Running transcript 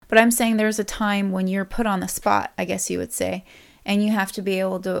But I'm saying there's a time when you're put on the spot, I guess you would say, and you have to be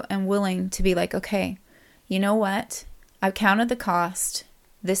able to and willing to be like, okay, you know what? I've counted the cost.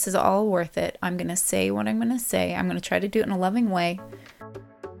 This is all worth it. I'm going to say what I'm going to say. I'm going to try to do it in a loving way.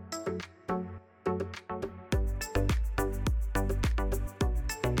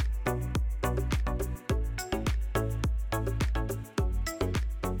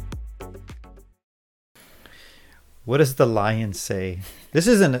 What does the lion say? This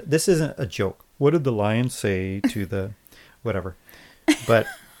isn't a joke. What did the lion say to the whatever? But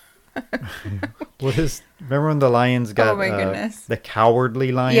remember when the lions got goodness. The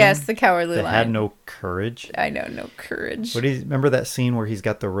cowardly lion? Yes, the cowardly that lion. had no courage. I know, no courage. Remember that scene where he's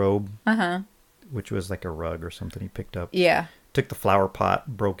got the robe? Uh-huh. Which was like a rug or something he picked up. Yeah. Took the flower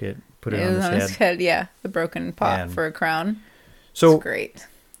pot, broke it, put it on his head. Yeah, the broken pot for a crown. So it's great.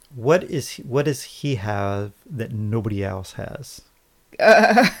 What does he have that nobody else has?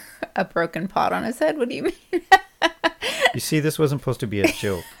 A broken pot on his head? What do you mean? You see, this wasn't supposed to be a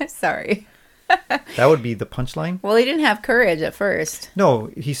joke. Sorry. That would be the punchline? Well, he didn't have courage at first. No,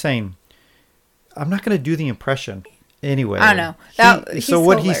 he's saying, I'm not going to do the impression. Anyway. I know. So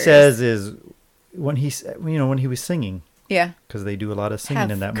what he says is, when he was singing. Yeah. Because they do a lot of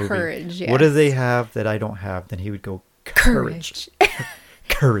singing in that movie. Courage, yes. What do they have that I don't have? Then he would go, courage.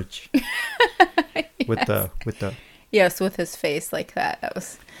 Courage. Yes. With the yes, with his face like that. That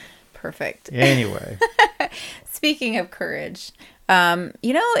was perfect. Anyway. Speaking of courage,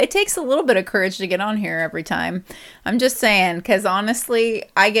 it takes a little bit of courage to get on here every time. I'm just saying, because honestly,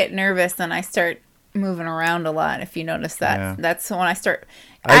 I get nervous and I start moving around a lot. If you notice that, yeah. That's when I start.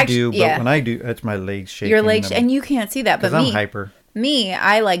 I do, but when I do, it's my legs shaking. Your legs, and you can't see that, but I'm hyper. Me,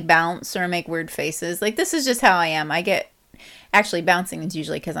 I like bounce or make weird faces. Like, this is just how I am. Actually, bouncing is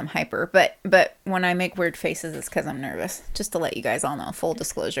usually because I'm hyper, but when I make weird faces, it's because I'm nervous. Just to let you guys all know, full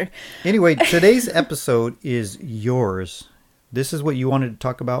disclosure. Anyway, today's episode is yours. This is what you wanted to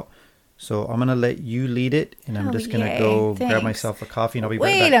talk about, so I'm gonna let you lead it, and I'm just gonna go grab myself a coffee, and I'll be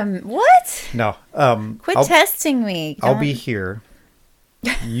right back. What? No. Quit testing me. I'll be here.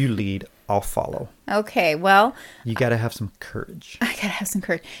 You lead. I'll follow. Okay, well. You got to have some courage. I got to have some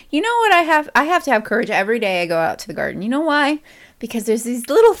courage. You know what I have? I have to have courage every day I go out to the garden. You know why? Because there's these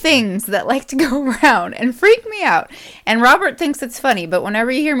little things that like to go around and freak me out. And Robert thinks it's funny, but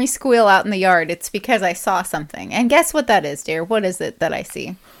whenever you hear me squeal out in the yard, it's because I saw something. And guess what that is, dear? What is it that I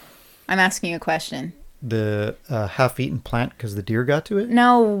see? I'm asking you a question. The half-eaten plant because the deer got to it?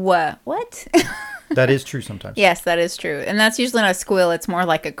 No, what? That is true sometimes. Yes, that is true. And that's usually not a squeal. It's more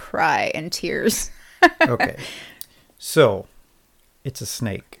like a cry and tears. Okay. So, it's a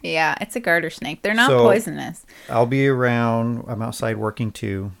snake. Yeah, it's a garter snake. They're not poisonous. I'll be around. I'm outside working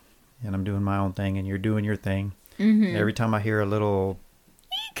too. And I'm doing my own thing. And you're doing your thing. Mm-hmm. And every time I hear a little...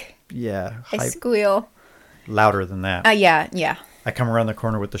 Eek. Yeah. I squeal. Louder than that. Yeah. I come around the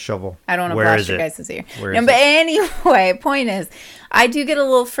corner with the shovel. I don't want to blast your guys' ear. But anyway, point is, I do get a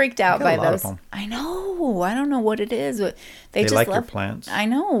little freaked out by those. Of them. I know. I don't know what it is. But they just like your plants. I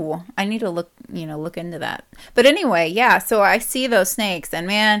know. I need to look into that. But anyway, yeah. So I see those snakes, and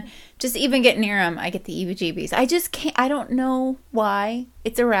man, just even get near them, I get the heebie-jeebies. I just can't. I don't know why.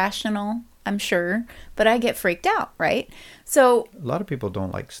 It's irrational, I'm sure, but I get freaked out, right? So a lot of people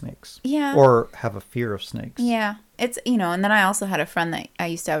don't like snakes. Yeah. Or have a fear of snakes. Yeah. It's, and then I also had a friend I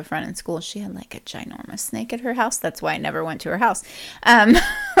used to have a friend in school. She had like a ginormous snake at her house. That's why I never went to her house.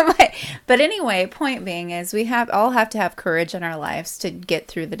 But anyway, point being is we all have to have courage in our lives to get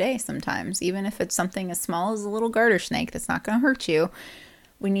through the day sometimes. Even if it's something as small as a little garter snake that's not going to hurt you,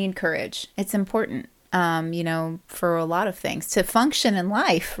 we need courage. It's important, for a lot of things to function in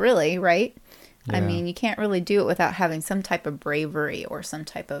life, really, right? Yeah. I mean, you can't really do it without having some type of bravery or some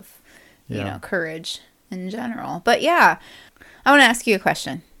type of, courage in general. But yeah, I want to ask you a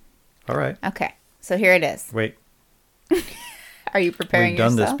question. All right. Okay. So here it is. Wait. Are you preparing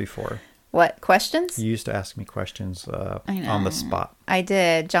yourself? We've done this before. What? Questions? You used to ask me questions on the spot. I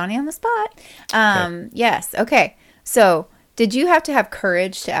did. Johnny on the spot. Okay. Yes. Okay. So did you have to have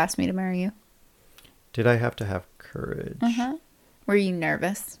courage to ask me to marry you? Did I have to have courage? Uh-huh. Were you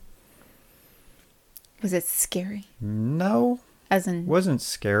nervous? Was it scary? No. As in? It wasn't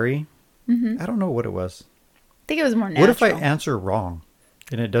scary. Mm-hmm. I don't know what it was. I think it was more natural. What if I answer wrong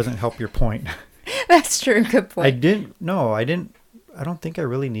and it doesn't help your point? That's true. Good point. I don't think I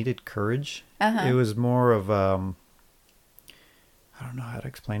really needed courage. Uh-huh. It was more of, how I don't know how to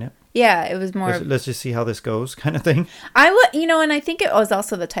explain it. Yeah, it was more. Let's just see how this goes, kind of thing. I would, and I think it was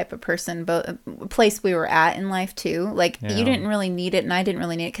also the type of place we were at in life too. Like you didn't really need it, and I didn't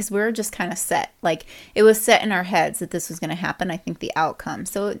really need it because we were just kind of set. Like it was set in our heads that this was going to happen. I think the outcome.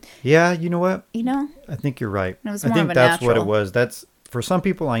 So yeah, you know what? I think you're right. It was more I think of a that's natural. what it was. That's for some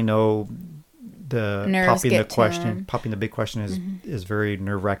people. I know the Nerves popping the big question is very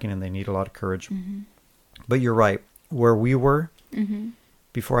nerve wracking, and they need a lot of courage. But you're right. Where we were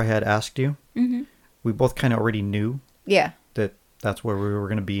before I had asked you, we both kind of already knew. Yeah. That's where we were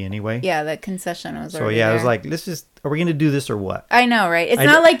going to be anyway. Yeah, the concession was already there. I was like, are we going to do this or what? I know, right? It's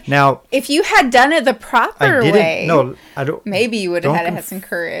not like now if you had done it the proper way. No, I don't. Maybe you would have had to have some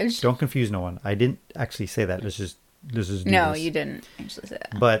courage. Don't confuse no one. I didn't actually say that. Let's just do this. No, you didn't actually say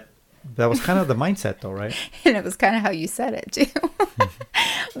that. But that was kind of the mindset, though, right? And it was kind of how you said it too.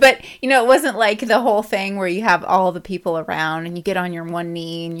 But it wasn't like the whole thing where you have all the people around and you get on your one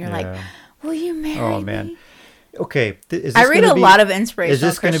knee and you're like, "Will you marry me?" Oh man. Okay. I read a lot of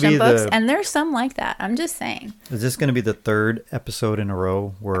inspirational Christian books, and there's some like that. I'm just saying. Is this going to be the third episode in a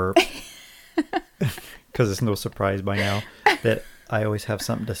row where, because it's no surprise by now, that I always have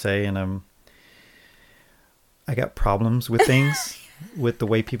something to say, and I got problems with things, with the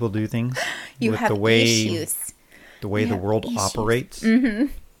way people do things, you have issues. The way the world operates. Mm-hmm.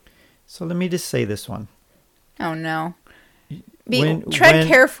 So let me just say this one. Oh, no. Tread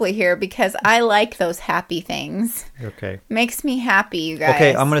carefully here because I like those happy things. Okay. Makes me happy, you guys.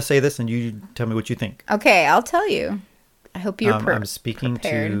 Okay, I'm going to say this and you tell me what you think. Okay, I'll tell you. I hope you're I'm speaking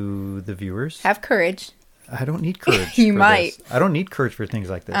prepared. To the viewers. Have courage. I don't need courage. You might. This. I don't need courage for things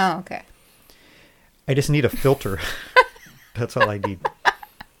like this. Oh, okay. I just need a filter. That's all I need.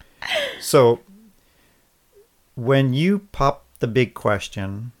 So, when you pop the big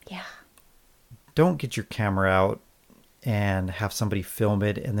question, don't get your camera out and have somebody film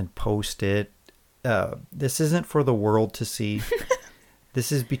it and then post it. This isn't for the world to see.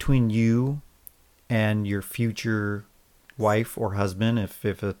 This is between you and your future wife or husband. If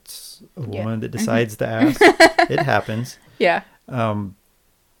it's a woman that decides to ask, it happens. Yeah.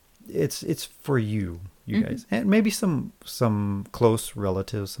 It's for you guys, and maybe some close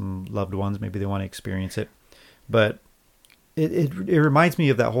relatives, some loved ones. Maybe they want to experience it, but it reminds me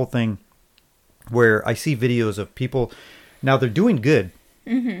of that whole thing where I see videos of people. Now they're doing good.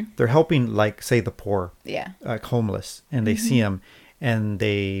 Mm-hmm. They're helping, like, say, the poor, like homeless, and they see them and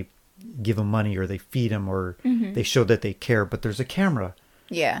they give them money or they feed them or they show that they care. But there's a camera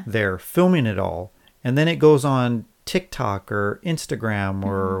there filming it all. And then it goes on TikTok or Instagram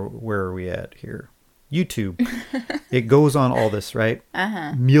or where are we at here? YouTube. It goes on all this, right?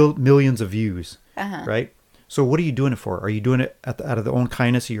 Millions of views, right? So what are you doing it for? Are you doing it out of the own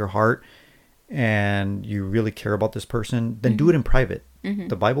kindness of your heart and you really care about this person? Then do it in private.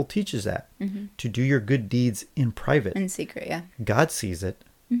 The Bible teaches that, to do your good deeds in private. In secret, yeah. God sees it.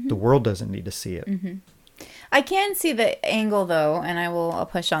 The world doesn't need to see it. I can see the angle, though, and I'll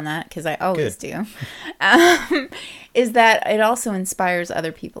push on that because I always do, is that it also inspires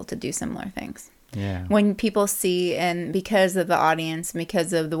other people to do similar things. Yeah. When people see, and because of the audience,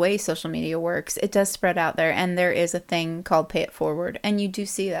 because of the way social media works, it does spread out there. And there is a thing called pay it forward. And you do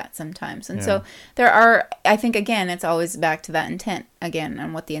see that sometimes. And so there are, I think, again, it's always back to that intent again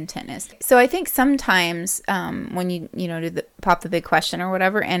and what the intent is. So I think sometimes when you pop the big question or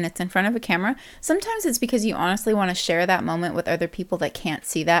whatever, and it's in front of a camera, sometimes it's because you honestly want to share that moment with other people that can't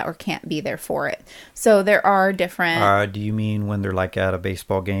see that or can't be there for it. So there are different... do you mean when they're like at a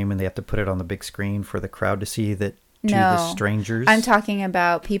baseball game and they have to put it on the big screen for the crowd to see that to the strangers? I'm talking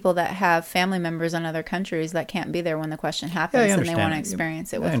about people that have family members in other countries that can't be there when the question happens and they want to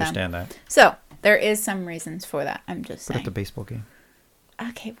experience it with them. I understand that. So there is some reasons for that. I'm just saying. But at the baseball game.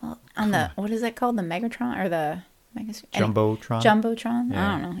 Okay, well, what is it called? The Megatron or the Jumbotron? Jumbotron?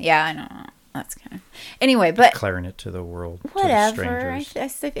 Yeah. I don't know. Yeah, I don't know. That's kind of... Anyway, but... Declaring it to the world. Whatever. I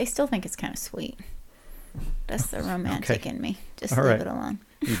still think it's kind of sweet. That's the romantic in me. Just leave it alone.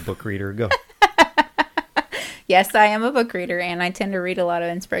 You book reader, go. Yes, I am a book reader, and I tend to read a lot of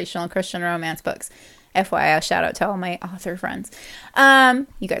inspirational Christian romance books. FYI, shout out to all my author friends.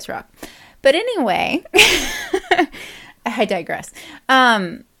 You guys rock. But anyway, I digress.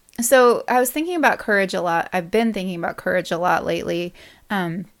 So I was thinking about courage a lot. I've been thinking about courage a lot lately,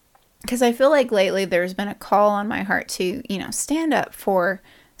 because I feel like lately there's been a call on my heart to, stand up for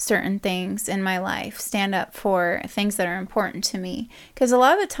certain things in my life, stand up for things that are important to me. Because a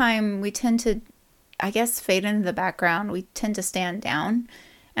lot of the time we tend to, I guess, fade into the background. We tend to stand down.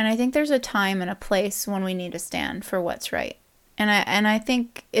 And I think there's a time and a place when we need to stand for what's right. And I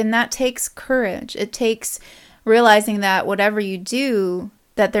think that takes courage. It takes realizing that whatever you do,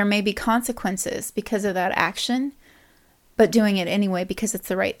 that there may be consequences because of that action, but doing it anyway because it's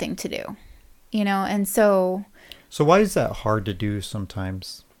the right thing to do, and so why is that hard to do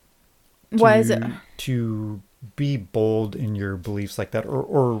sometimes? Why is it to be bold in your beliefs like that,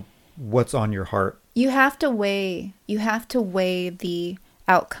 or what's on your heart? You have to weigh the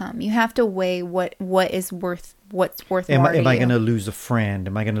outcome. You have to weigh what's worth more to you. Am I going to lose a friend?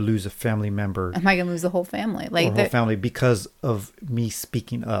 Am I going to lose a family member? Am I going to lose the whole family? Like the whole family because of me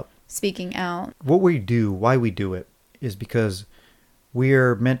speaking up, speaking out. What we do, why we do it, is because we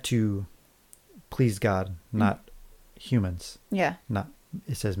are meant to please God, not humans. Yeah. Not,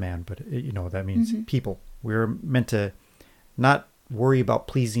 it says man, but that means people. We're meant to not worry about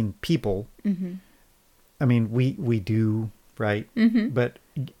pleasing people. I mean, we do, right? But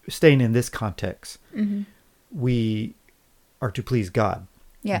staying in this context, we are to please God.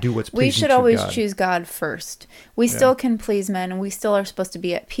 Yeah. Do what's pleasing we should to always God. choose God first. We still can please men, and we still are supposed to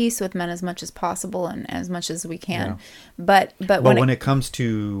be at peace with men as much as possible and as much as we can. Yeah. But when it comes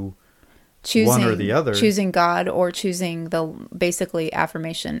to choosing one or the other, choosing God or choosing the basically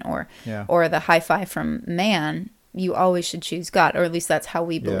affirmation or the high five from man, you always should choose God, or at least that's how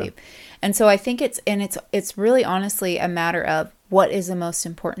we believe. And so I think it's really honestly a matter of what is the most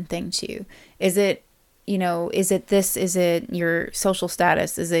important thing to you. Is it is it your social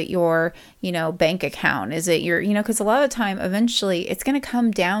status? Is it your, bank account? Is it your, because a lot of the time, eventually it's going to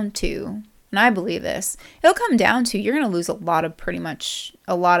come down to, and I believe this, it'll come down to, you're going to lose a lot of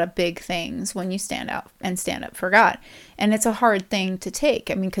big things when you stand up for God. And it's a hard thing to take.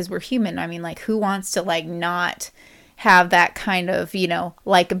 I mean, because we're human. I mean, like, who wants to not have that kind of,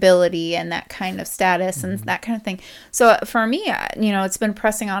 likability and that kind of status and that kind of thing. So for me, it's been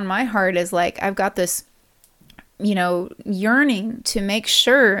pressing on my heart is like, I've got this, yearning to make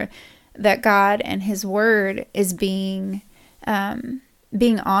sure that God and his word is being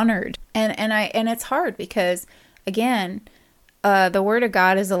honored. And it's hard because, again, the word of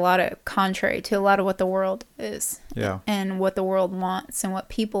God is a lot of contrary to a lot of what the world is and what the world wants and what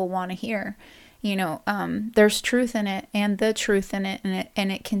people want to hear. There's truth in it and the truth in it,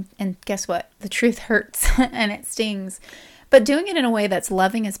 and guess what? The truth hurts and it stings. But doing it in a way that's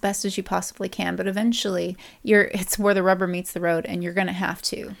loving as best as you possibly can. But eventually, it's where the rubber meets the road, and you're going to have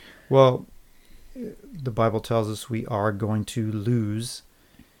to. Well, the Bible tells us we are going to lose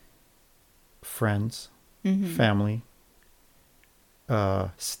friends, family,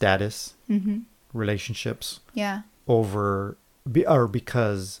 status, relationships. Yeah.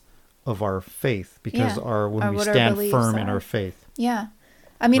 Because of our faith, because when we stand firm in our faith. Yeah.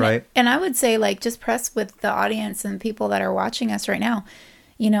 I mean, right? And I would say, just press with the audience and people that are watching us right now.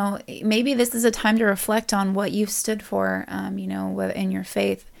 Maybe this is a time to reflect on what you've stood for, in your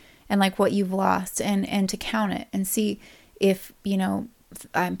faith, and what you've lost, and to count it and see if,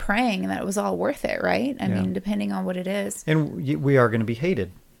 I'm praying that it was all worth it, right? I mean, depending on what it is. And we are going to be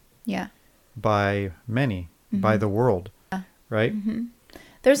hated. Yeah. By many, by the world, right?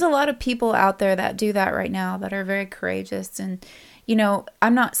 There's a lot of people out there that do that right now that are very courageous. And,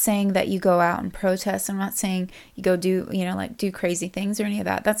 I'm not saying that you go out and protest. I'm not saying you go do, do crazy things or any of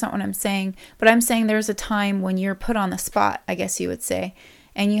that. That's not what I'm saying. But I'm saying there's a time when you're put on the spot, I guess you would say,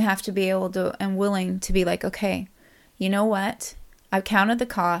 and you have to be able to and willing to be like, okay, you know what? I've counted the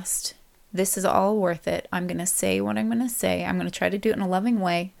cost. This is all worth it. I'm going to say what I'm going to say. I'm going to try to do it in a loving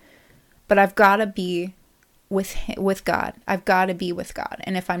way. But I've got to be with God. I've got to be with God.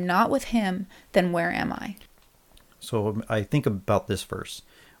 And if I'm not with him, then where am I? So I think about this verse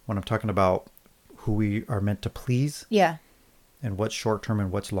when I'm talking about who we are meant to please. Yeah. And what's short term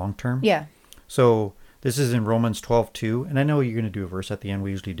and what's long term. Yeah. So this is in Romans 12:2. And I know you're going to do a verse at the end.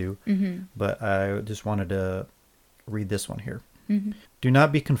 We usually do. But I just wanted to read this one here. Do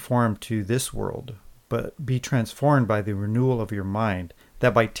not be conformed to this world, but be transformed by the renewal of your mind,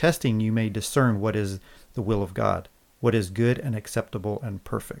 that by testing you may discern what is the will of God, what is good and acceptable and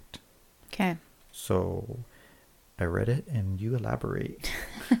perfect. Okay. So I read it and you elaborate.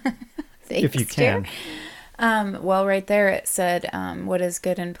 Thanks, if you can. Well, right there it said what is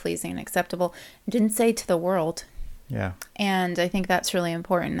good and pleasing and acceptable. It didn't say to the world. Yeah. And I think that's really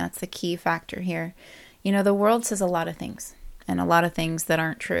important. That's the key factor here. The world says a lot of things, and a lot of things that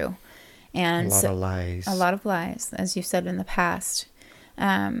aren't true. And a lot of lies. A lot of lies, as you said in the past.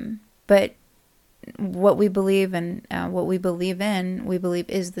 But what we believe and what we believe in, we believe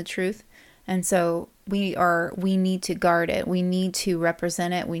is the truth. And so we need to guard it. We need to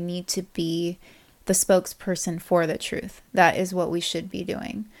represent it. We need to be the spokesperson for the truth. That is what we should be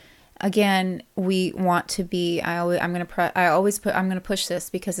doing. again, we want to be, I'm going to push this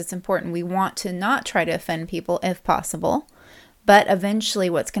because it's important. We want to not try to offend people if possible. But eventually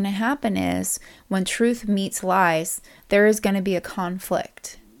what's going to happen is when truth meets lies, there is going to be a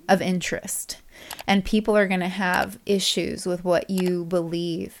conflict of interest. And people are going to have issues with what you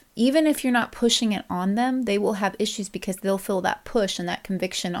believe. Even if you're not pushing it on them, they will have issues because they'll feel that push and that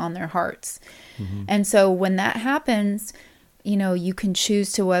conviction on their hearts. Mm-hmm. And so when that happens, you know, you can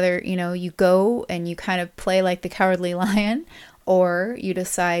choose to whether, you know, you go and you kind of play like the cowardly lion, or you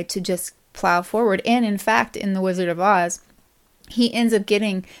decide to just plow forward. And in fact, in The Wizard of Oz, he ends up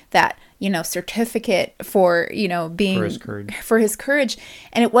getting that, you know, certificate for, you know, being for his courage.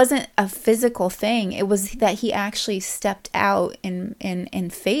 And it wasn't a physical thing. It was that he actually stepped out in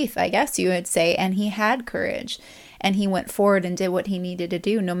faith, I guess you would say. And he had courage, and he went forward and did what he needed to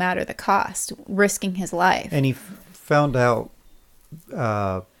do, no matter the cost, risking his life. And he found out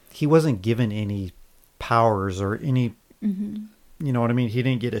he wasn't given any powers or any, you know what I mean? He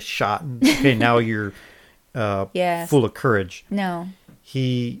didn't get a shot and, okay, now you're yes. full of courage. No.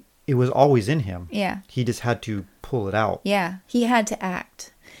 It was always in him. Yeah. He just had to pull it out. Yeah. He had to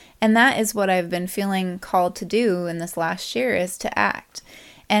act. And that is what I've been feeling called to do in this last year, is to act.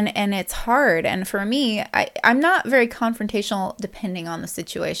 And it's hard. And for me, I'm not very confrontational depending on the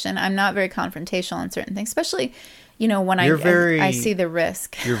situation. I'm not very confrontational on certain things, especially, you know, when I see the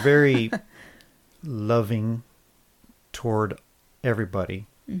risk. You're very loving toward everybody.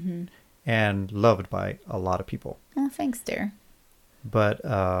 Mm-hmm. And loved by a lot of people. Oh, thanks, dear. But,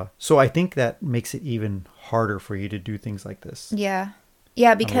 so I think that makes it even harder for you to do things like this. Yeah.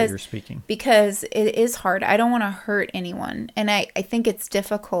 Yeah, because you're speaking. Because it is hard. I don't want to hurt anyone. And I think it's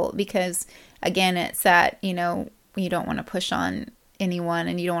difficult because, again, it's that, you know, you don't want to push on anyone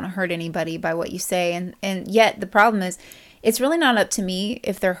and you don't want to hurt anybody by what you say. And yet the problem is, it's really not up to me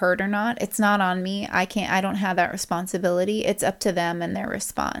if they're hurt or not. It's not on me. I don't have that responsibility. It's up to them and their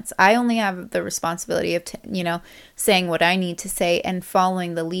response. I only have the responsibility of, you know, saying what I need to say and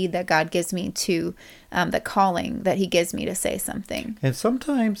following the lead that God gives me to, the calling that he gives me to say something. And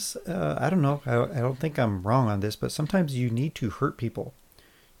sometimes, I don't know, I don't think I'm wrong on this, but sometimes you need to hurt people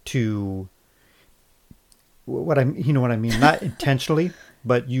to, you know what I mean? Not intentionally,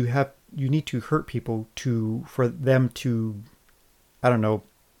 but you need to hurt people for them to, I don't know,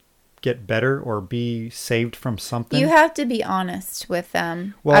 get better or be saved from something. You have to be honest with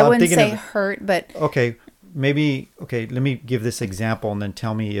them. Well, I wouldn't say hurt, but... Okay, let me give this example and then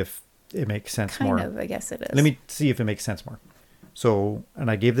tell me if it makes sense more. Kind of, I guess it is. Let me see if it makes sense more. So,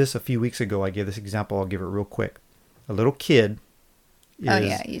 and I gave this a few weeks ago. I gave this example. I'll give it real quick. A little kid oh,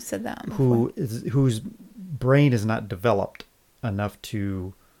 yeah, you said that before. Whose brain is not developed enough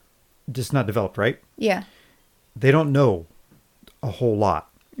to... just not developed, right? Yeah. They don't know a whole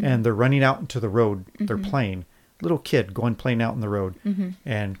lot. Mm-hmm. And they're running out into the road. Mm-hmm. They're playing. Little kid playing out in the road. Mm-hmm.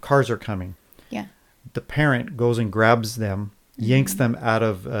 And cars are coming. Yeah. The parent goes and grabs them, yanks them out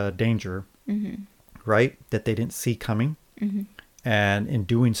of danger, right? That they didn't see coming. Mm-hmm. And in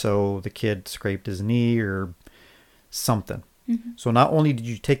doing so, the kid scraped his knee or something. Mm-hmm. So not only did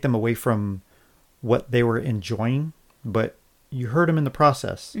you take them away from what they were enjoying, but you hurt them in the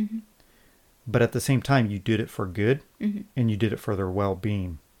process. Mm-hmm. But at the same time, you did it for good, and you did it for their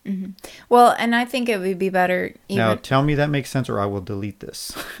well-being. Mm-hmm. Well, and I think it would be better... Now, tell me that makes sense, or I will delete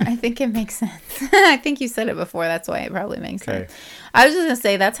this. I think it makes sense. I think you said it before. That's why it probably makes sense. I was just going to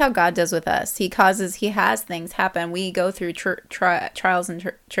say, that's how God does with us. He has things happen. We go through trials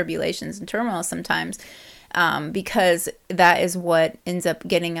and tribulations and turmoil sometimes, because that is what ends up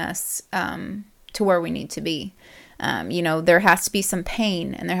getting us to where we need to be. You know, there has to be some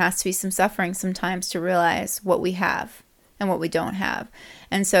pain and there has to be some suffering sometimes to realize what we have and what we don't have.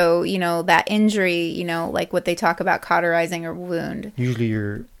 And so, you know, that injury, you know, like what they talk about, cauterizing a wound. Usually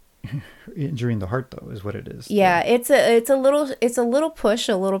you're injuring the heart, though, is what it is. Yeah, it's a little push,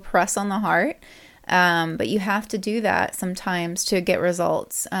 a little press on the heart. But you have to do that sometimes to get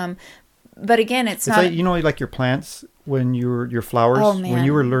results. But again, it's not... like, you know, like your plants, when your flowers, oh, man. When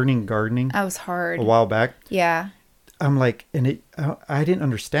you were learning gardening. I was hard. A while back. Yeah. I'm like, I didn't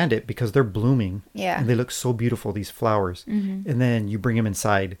understand it because they're blooming. Yeah. And they look so beautiful, these flowers. Mm-hmm. And then you bring them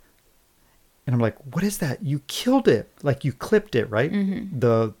inside. And I'm like, what is that? You killed it. Like you clipped it, right? Mm-hmm.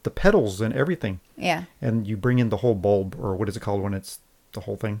 The petals and everything. Yeah. And you bring in the whole bulb, or what is it called when it's the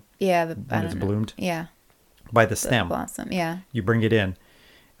whole thing? Yeah. When it's bloomed. Yeah. By the stem. Blossom, yeah. You bring it in.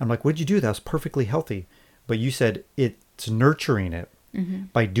 I'm like, what'd you do? That was perfectly healthy. But you said it's nurturing it. Mm-hmm.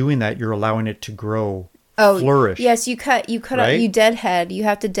 By doing that, you're allowing it to grow. Flourish. Yes, you cut right? out, you deadhead. You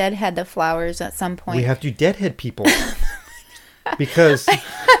have to deadhead the flowers at some point. We have to deadhead people. Because,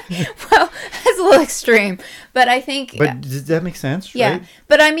 Well, that's a little extreme, but I think, but does that make sense? yeah. Right?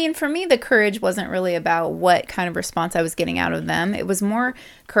 But I mean, for me, the courage wasn't really about what kind of response I was getting out of them. It was more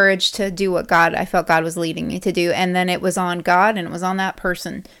courage to do what I felt God was leading me to do. And then it was on God and it was on that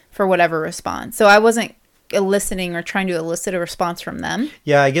person for whatever response. So I wasn't eliciting or trying to elicit a response from them.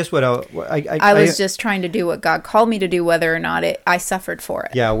 Yeah, I guess what I was just trying to do what God called me to do, whether or not I suffered for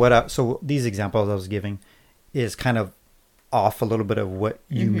it. Yeah, so these examples I was giving is kind of off a little bit of what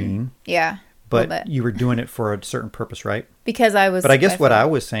you mean. Yeah. But you were doing it for a certain purpose, right? Because I was. But I guess what I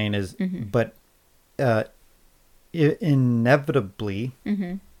was saying is, but inevitably,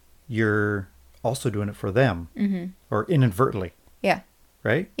 you're also doing it for them, or inadvertently. Yeah.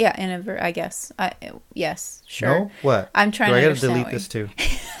 Right? Yeah, I guess. Yes, sure. No? What? I'm trying to understand. I got to delete this too?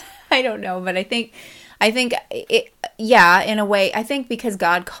 I don't know, but I think it, yeah, in a way, I think because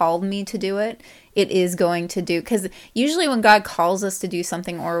God called me to do it, it is going to do, because usually when God calls us to do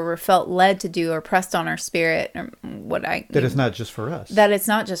something or we're felt led to do or pressed on our spirit, or that it's not just for us. That it's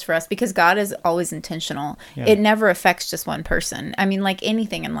not just for us, because God is always intentional. Yeah. It never affects just one person. I mean, like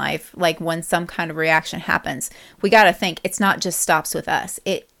anything in life, like when some kind of reaction happens, we got to think it's not just stops with us.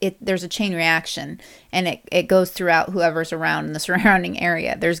 There's a chain reaction, and it goes throughout whoever's around in the surrounding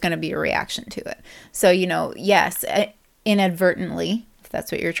area. There's going to be a reaction to it. So, yes, inadvertently, that's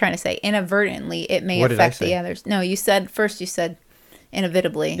what you're trying to say. Inadvertently, it may affect the others. No, you said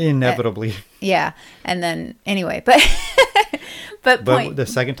inevitably. Inevitably. Yeah. And then anyway, but the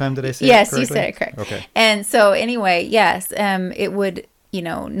second time did I say yes, it correctly? you said it correct. Okay. And so anyway, yes, it would,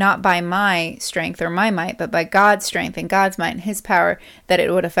 not by my strength or my might, but by God's strength and God's might and his power, that it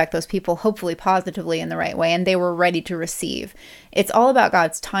would affect those people hopefully positively in the right way, and they were ready to receive. It's all about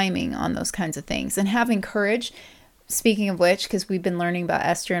God's timing on those kinds of things, and having courage. Speaking of which, because we've been learning about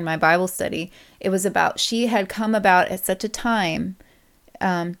Esther in my Bible study, it was about, she had come about at such a time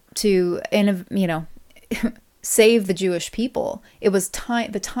to save the Jewish people. It was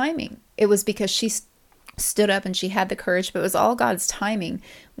the timing. It was because she stood up and she had the courage, but it was all God's timing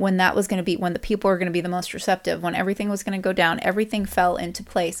when that was going to be, when the people were going to be the most receptive, when everything was going to go down, everything fell into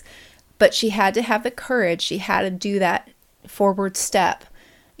place. But she had to have the courage. She had to do that forward step,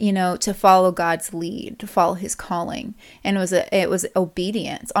 to follow God's lead, to follow his calling. And it was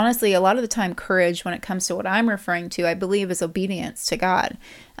obedience. Honestly, a lot of the time, courage, when it comes to what I'm referring to, I believe is obedience to God,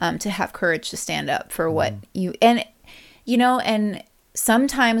 to have courage to stand up for what and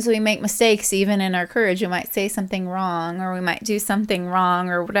sometimes we make mistakes even in our courage. We might say something wrong, or we might do something wrong,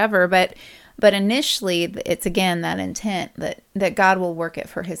 or whatever, but initially it's again that intent that God will work it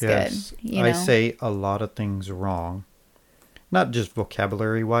for his good. I say a lot of things wrong. Not just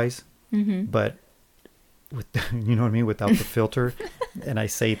vocabulary wise, but with, you know what I mean, without the filter. And I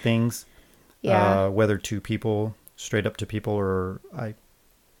say things, whether to people, straight up to people, or I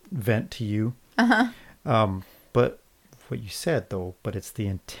vent to you. But what you said though, but it's the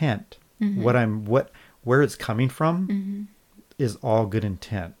intent. Where it's coming from is all good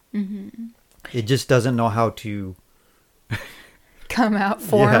intent. It just doesn't know how to come out,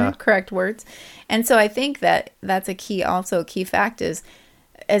 form correct words. And so I think that's a key fact is,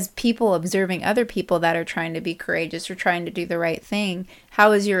 as people observing other people that are trying to be courageous or trying to do the right thing,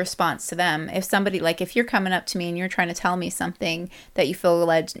 how is your response to them? If somebody, like if you're coming up to me and you're trying to tell me something that you feel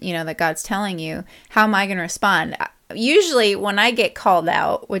led, that God's telling you, how am I going to respond? Usually when I get called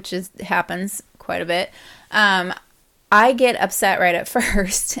out, which happens quite a bit, I get upset right at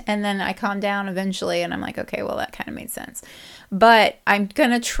first, and then I calm down eventually, and I'm like, okay, well, that kind of made sense. But I'm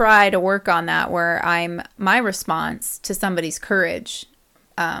going to try to work on that, where my response to somebody's courage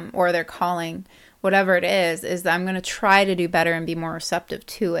or their calling, whatever it is I'm going to try to do better and be more receptive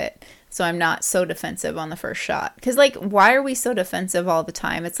to it, so I'm not so defensive on the first shot. Because, why are we so defensive all the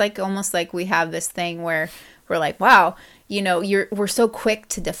time? It's almost like we have this thing where we're like, wow, we're so quick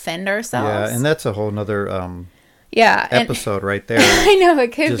to defend ourselves. Yeah, and that's a whole nother episode right there. I know,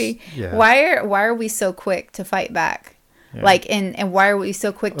 it could be. Yeah. Why are we so quick to fight back? Yeah. And why are we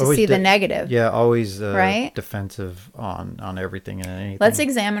so quick to see the negative? Yeah, always right? Defensive on everything and anything. Let's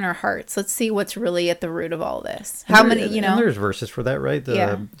examine our hearts. Let's see what's really at the root of all this. How many, And there's verses for that, right?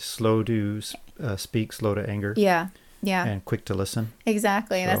 Slow to speak, slow to anger. Yeah, yeah. And quick to listen.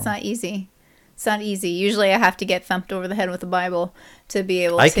 Exactly. So. That's not easy. It's not easy. Usually I have to get thumped over the head with the Bible to be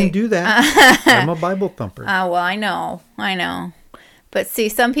able to. I can do that. I'm a Bible thumper. Well, I know. But see,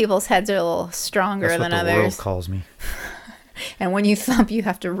 some people's heads are a little stronger than others. That's what the world calls me. And when you thump, you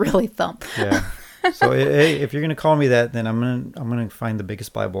have to really thump. Yeah. So if you're gonna call me that, then I'm gonna find the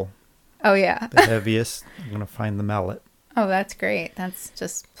biggest Bible. Oh yeah. The heaviest. I'm gonna find the mallet. Oh, that's great. That's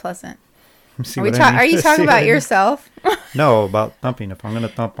just pleasant. See Are, we what I mean? are you See talking what I about mean? yourself? No, about thumping. If I'm going to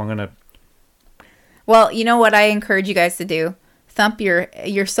thump, I'm going to... Well, you know what I encourage you guys to do? Thump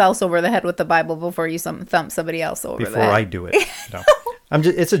yourselves over the head with the Bible before you thump somebody else over the head. Before I do it. No.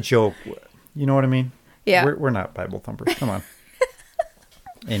 It's a joke. You know what I mean? Yeah. We're not Bible thumpers. Come on.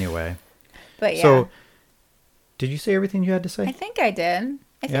 Anyway. But yeah. So, did you say everything you had to say? I think I did.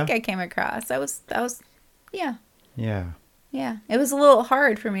 I think Yeah? I came across. That was, yeah. Yeah. Yeah. It was a little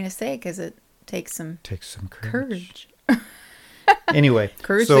hard for me to say because it takes some Take some courage. Anyway.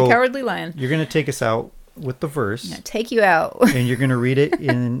 Courage so the Cowardly Lion. You're going to take us out with the verse. I'm gonna take you out. And you're going to read it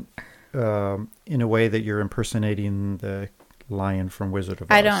in a way that you're impersonating the lion from Wizard of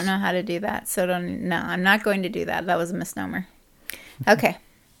Oz. I don't know how to do that, so I'm not going to do that. That was a misnomer. Okay.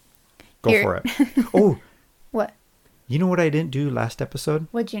 Go Here. for it. Oh, What? you know what I didn't do last episode?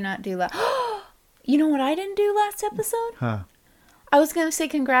 What'd you not do last? You know what I didn't do last episode? Huh? I was gonna say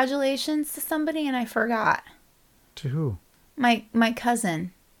congratulations to somebody and I forgot. To who? My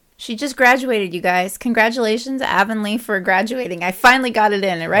cousin. She just graduated, you guys. Congratulations, Avonlea, for graduating. I finally got it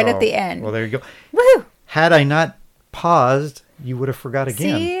in right at the end. Well, there you go. Woohoo! Had I not paused, you would have forgot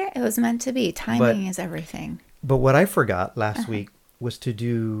again. See, it was meant to be. Timing is everything. But what I forgot last week was to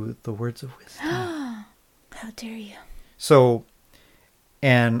do the words of wisdom. How dare you? So,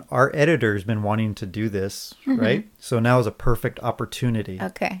 and our editor's been wanting to do this, right? So now is a perfect opportunity.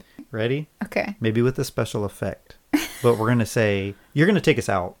 Okay. Ready? Okay. Maybe with a special effect. But we're going to say, you're going to take us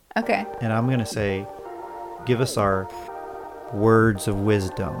out. Okay. And I'm going to say, give us our words of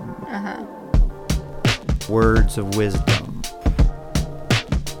wisdom. Words of wisdom.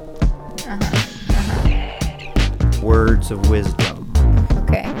 Words of wisdom.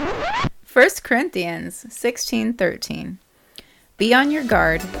 Okay. 1 Corinthians 16:13. Be on your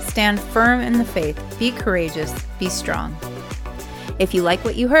guard, stand firm in the faith, be courageous, be strong. If you like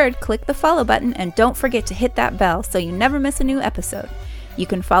what you heard, click the follow button and don't forget to hit that bell so you never miss a new episode. You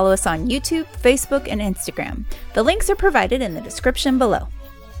can follow us on YouTube, Facebook, and Instagram. The links are provided in the description below.